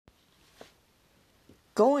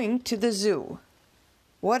Going to the zoo.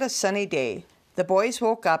 What a sunny day. The boys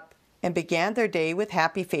woke up and began their day with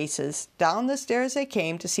happy faces. Down the stairs they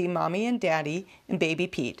came to see Mommy and Daddy and Baby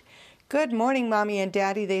Pete. "Good morning, Mommy and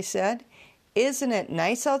Daddy," they said. "Isn't it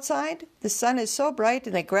nice outside? The sun is so bright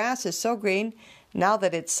and the grass is so green now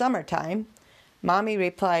that it's summertime." Mommy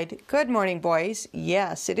replied, "Good morning, boys.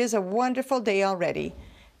 Yes, it is a wonderful day already.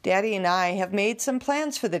 Daddy and I have made some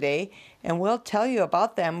plans for the day, and we'll tell you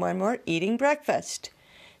about them when we're eating breakfast."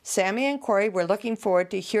 Sammy and Corey were looking forward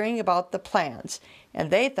to hearing about the plans, and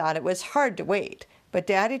they thought it was hard to wait. But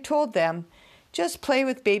Daddy told them, "Just play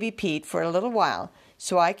with Baby Pete for a little while,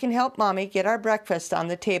 so I can help Mommy get our breakfast on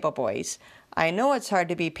the table, boys. I know it's hard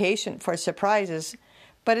to be patient for surprises,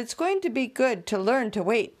 but it's going to be good to learn to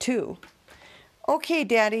wait, too." "Okay,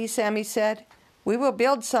 Daddy," Sammy said. "We will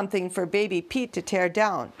build something for Baby Pete to tear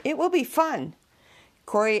down. It will be fun."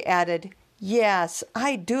 Corey added, "Yes,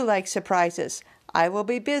 I do like surprises. I will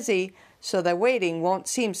be busy, so the waiting won't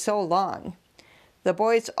seem so long." The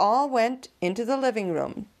boys all went into the living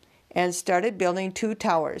room and started building 2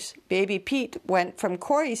 towers. Baby Pete went from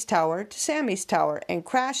Corey's tower to Sammy's tower and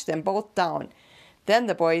crashed them both down. Then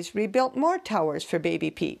the boys rebuilt more towers for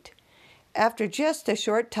Baby Pete. After just a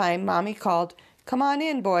short time, Mommy called, "Come on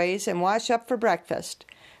in, boys, and wash up for breakfast."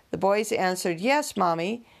 The boys answered, "Yes,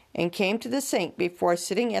 Mommy," and came to the sink before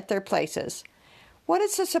sitting at their places. "What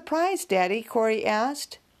is the surprise, Daddy?" Corey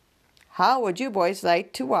asked. "How would you boys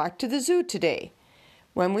like to walk to the zoo today?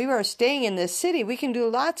 When we are staying in this city, we can do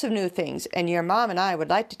lots of new things, and your mom and I would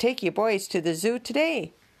like to take you boys to the zoo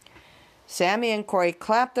today." Sammy and Corey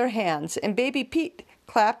clapped their hands, and Baby Pete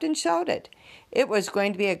clapped and shouted. It was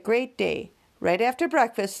going to be a great day. Right after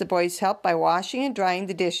breakfast, the boys helped by washing and drying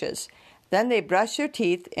the dishes. Then they brushed their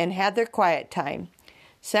teeth and had their quiet time.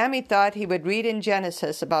 Sammy thought he would read in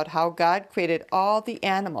Genesis about how God created all the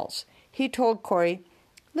animals. He told Corey,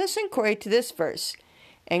 "Listen, Corey, to this verse.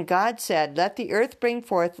 And God said, 'Let the earth bring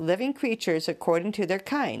forth living creatures according to their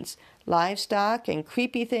kinds, livestock and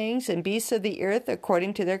creepy things and beasts of the earth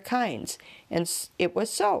according to their kinds.' And it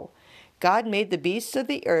was so. God made the beasts of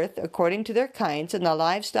the earth according to their kinds, and the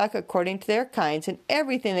livestock according to their kinds, and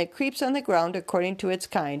everything that creeps on the ground according to its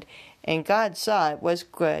kind. And God saw it was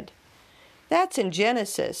good." That's in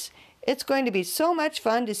Genesis. It's going to be so much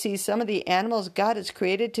fun to see some of the animals God has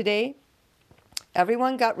created today.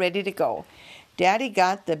 Everyone got ready to go. Daddy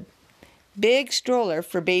got the big stroller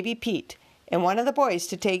for Baby Pete and one of the boys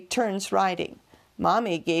to take turns riding.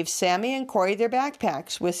 Mommy gave Sammy and Corey their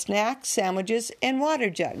backpacks with snacks, sandwiches, and water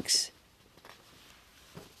jugs.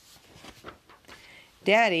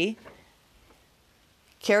 Daddy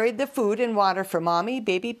carried the food and water for Mommy,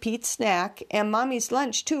 Baby Pete's snack, and Mommy's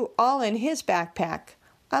lunch too, all in his backpack.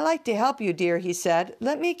 "I like to help you, dear," he said.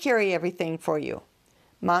 "Let me carry everything for you."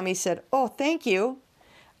 Mommy said, "Oh, thank you."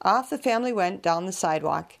 Off the family went down the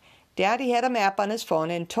sidewalk. Daddy had a map on his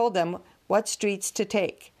phone and told them what streets to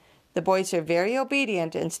take. The boys were very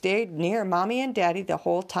obedient and stayed near Mommy and Daddy the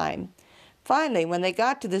whole time. Finally, when they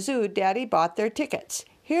got to the zoo, Daddy bought their tickets.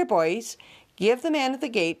 "Here, boys, give the man at the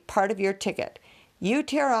gate part of your ticket. You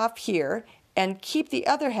tear off here and keep the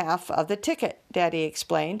other half of the ticket," Daddy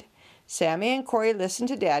explained. Sammy and Corey listened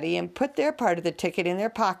to Daddy and put their part of the ticket in their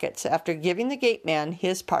pockets after giving the gate man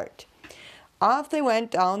his part. Off they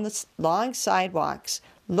went down the long sidewalks,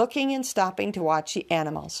 looking and stopping to watch the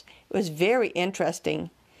animals. It was very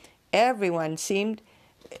interesting. Everyone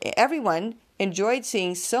enjoyed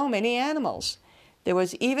seeing so many animals. There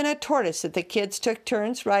was even a tortoise that the kids took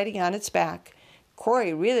turns riding on its back.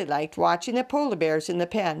 Corey really liked watching the polar bears in the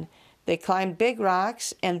pen. They climbed big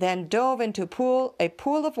rocks and then dove into a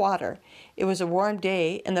pool of water. It was a warm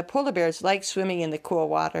day, and the polar bears liked swimming in the cool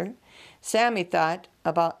water. Sammy thought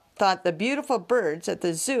the beautiful birds at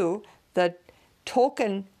the zoo, the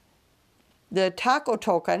taco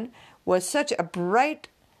token, was such a bright,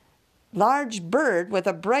 large bird with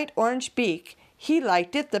a bright orange beak. He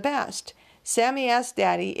liked it the best. Sammy asked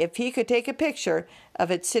Daddy if he could take a picture of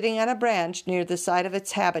it sitting on a branch near the side of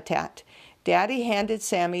its habitat. Daddy handed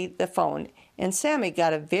Sammy the phone, and Sammy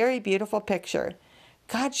got a very beautiful picture.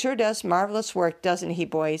 "God sure does marvelous work, doesn't he,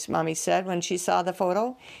 boys?" Mommy said when she saw the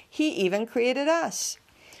photo. "He even created us."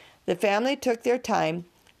 The family took their time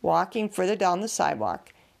walking further down the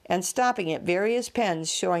sidewalk and stopping at various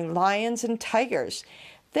pens showing lions and tigers.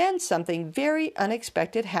 Then something very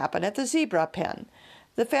unexpected happened at the zebra pen.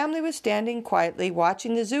 The family was standing quietly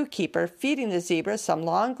watching the zookeeper feeding the zebra some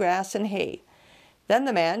long grass and hay. Then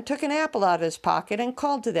the man took an apple out of his pocket and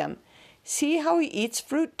called to them. "See how he eats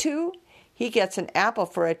fruit too? He gets an apple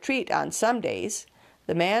for a treat on some days."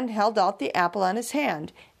 The man held out the apple on his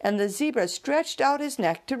hand, and the zebra stretched out his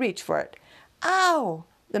neck to reach for it. "Ow!"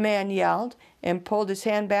 the man yelled and pulled his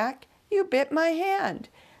hand back. "You bit my hand."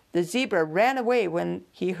 The zebra ran away when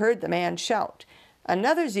he heard the man shout.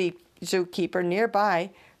 Another zookeeper nearby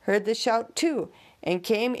heard the shout too and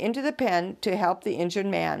came into the pen to help the injured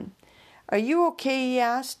man. "Are you okay?" he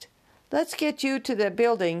asked. "Let's get you to the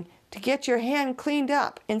building to get your hand cleaned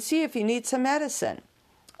up and see if you need some medicine."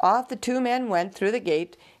 Off the two men went through the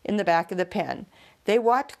gate in the back of the pen. They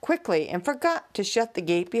walked quickly and forgot to shut the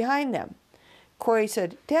gate behind them. Corey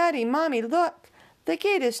said, "Daddy, Mommy, look! The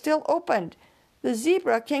gate is still opened. The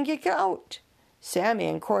zebra can get out." Sammy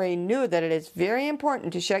and Corey knew that it is very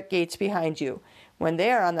important to shut gates behind you. When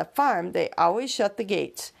they are on the farm, they always shut the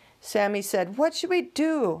gates. Sammy said, "What should we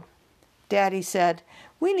do?" Daddy said,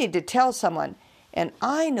 "We need to tell someone, and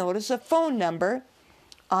I notice a phone number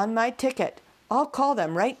on my ticket. I'll call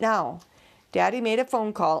them right now." Daddy made a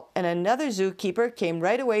phone call, and another zookeeper came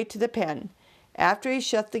right away to the pen. After he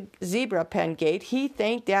shut the zebra pen gate, he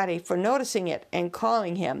thanked Daddy for noticing it and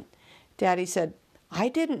calling him. Daddy said, "I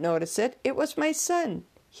didn't notice it. It was my son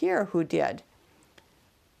here who did."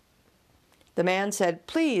 The man said,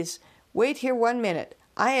 "Please, wait here 1 minute.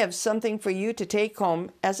 I have something for you to take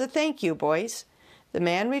home as a thank you, boys." The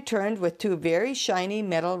man returned with 2 very shiny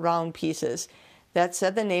metal round pieces that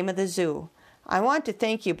said the name of the zoo. "I want to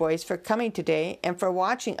thank you, boys, for coming today and for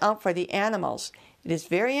watching out for the animals. It is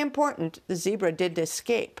very important the zebra did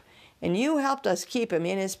escape, and you helped us keep him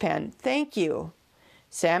in his pen. Thank you."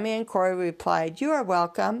 Sammy and Corey replied, "You are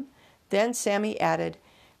welcome." Then Sammy added,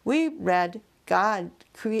 We read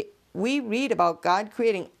about God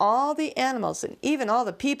creating all the animals and even all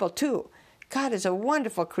the people too. God is a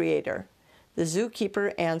wonderful creator." The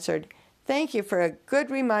zookeeper answered, "Thank you for a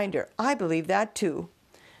good reminder. I believe that too."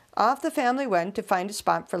 Off the family went to find a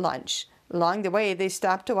spot for lunch. Along the way, they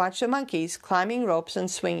stopped to watch the monkeys climbing ropes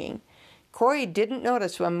and swinging. Corey didn't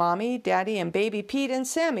notice when Mommy, Daddy, and Baby Pete and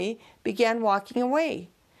Sammy began walking away.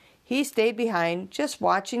 He stayed behind, just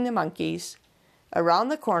watching the monkeys. Around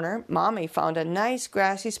the corner, Mommy found a nice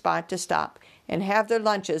grassy spot to stop and have their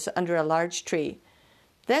lunches under a large tree.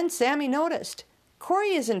 Then Sammy noticed,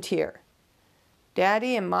 Corey isn't here.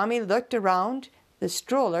 Daddy and Mommy looked around the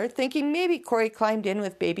stroller, thinking maybe Corey climbed in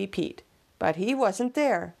with Baby Pete, but he wasn't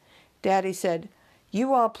there. Daddy said,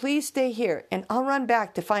 "You all please stay here, and I'll run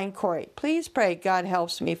back to find Corey. Please pray God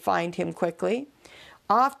helps me find him quickly."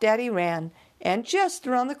 Off Daddy ran, and just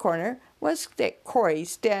around the corner was Corey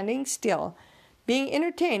standing still, being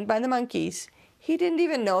entertained by the monkeys. He didn't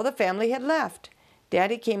even know the family had left.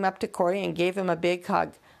 Daddy came up to Corey and gave him a big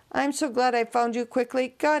hug. "I'm so glad I found you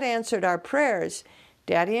quickly. God answered our prayers."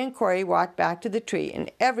 Daddy and Corey walked back to the tree,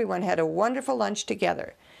 and everyone had a wonderful lunch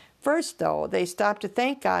together. First, though, they stopped to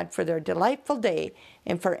thank God for their delightful day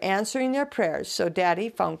and for answering their prayers, so Daddy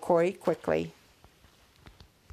found Corey quickly.